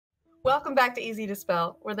Welcome back to Easy to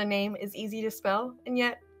Spell, where the name is easy to spell, and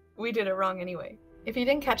yet we did it wrong anyway. If you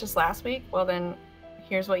didn't catch us last week, well then,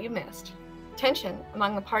 here's what you missed. Tension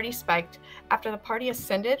among the party spiked after the party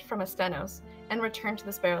ascended from Astenos and returned to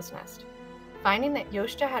the Sparrow's Nest. Finding that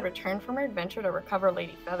Ëoster had returned from her adventure to recover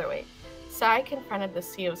Lady Featherweight, Sai confronted the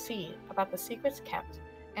COC about the secrets kept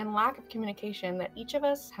and lack of communication that each of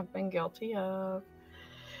us have been guilty of.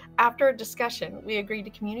 After a discussion, we agreed to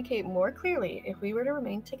communicate more clearly if we were to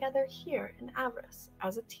remain together here in Avarice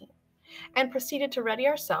as a team, and proceeded to ready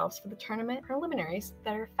ourselves for the tournament preliminaries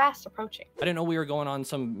that are fast approaching. I didn't know we were going on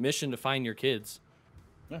some mission to find your kids.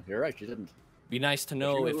 No, you're right, you didn't. Be nice to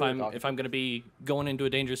know if I'm going to be going into a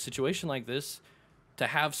dangerous situation like this, to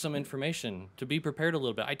have some information, to be prepared a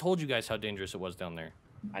little bit. I told you guys how dangerous it was down there.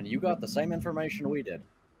 And you got the same information we did.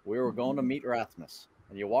 We were going to meet Rathmus,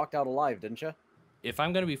 and you walked out alive, didn't you? If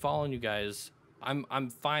I'm going to be following you guys,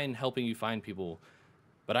 I'm fine helping you find people,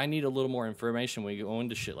 but I need a little more information when you go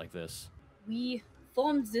into shit like this. We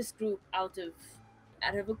formed this group out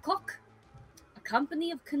of a clock, a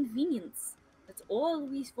company of convenience. That's all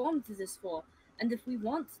we formed this for. And if we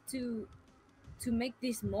want to make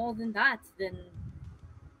this more than that, then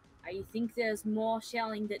I think there's more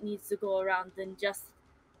shelling that needs to go around than just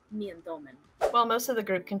me and Domin. While most of the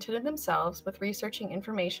group contented themselves with researching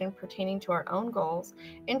information pertaining to our own goals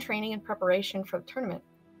in training and preparation for the tournament,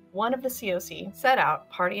 one of the COC set out,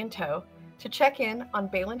 party in tow, to check in on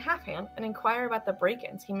Balin Halfhand and inquire about the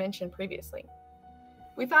break-ins he mentioned previously.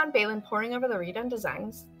 We found Balin poring over the redone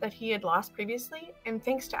designs that he had lost previously, and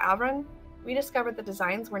thanks to Avron, we discovered the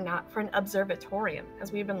designs were not for an observatorium,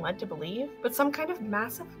 as we had been led to believe, but some kind of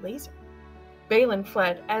massive laser. Balin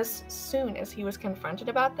fled as soon as he was confronted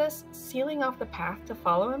about this, sealing off the path to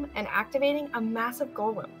follow him and activating a massive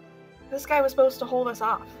golem. This guy was supposed to hold us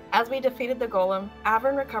off. As we defeated the golem,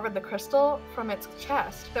 Avron recovered the crystal from its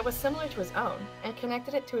chest that was similar to his own and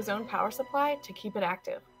connected it to his own power supply to keep it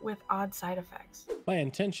active, with odd side effects. My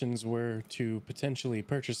intentions were to potentially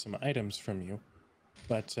purchase some items from you,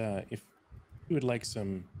 but if you would like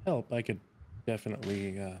some help, I could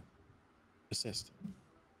definitely assist.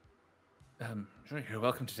 Sure, you're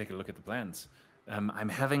welcome to take a look at the plans. I'm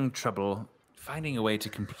having trouble finding a way to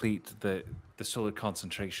complete the solar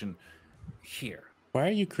concentration here. Why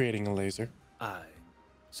are you creating a laser?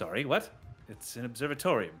 Sorry, what? It's an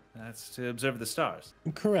observatorium. That's to observe the stars.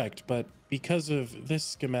 Correct, but because of this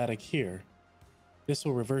schematic here, this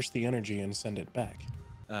will reverse the energy and send it back.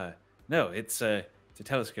 No, it's a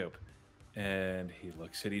telescope. And he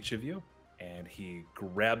looks at each of you, and he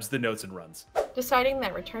grabs the notes and runs. Deciding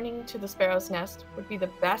that returning to the Sparrow's Nest would be the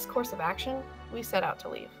best course of action, we set out to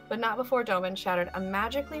leave, but not before Domin shattered a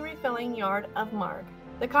magically refilling yard of Marg,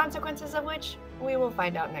 the consequences of which we will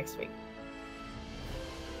find out next week.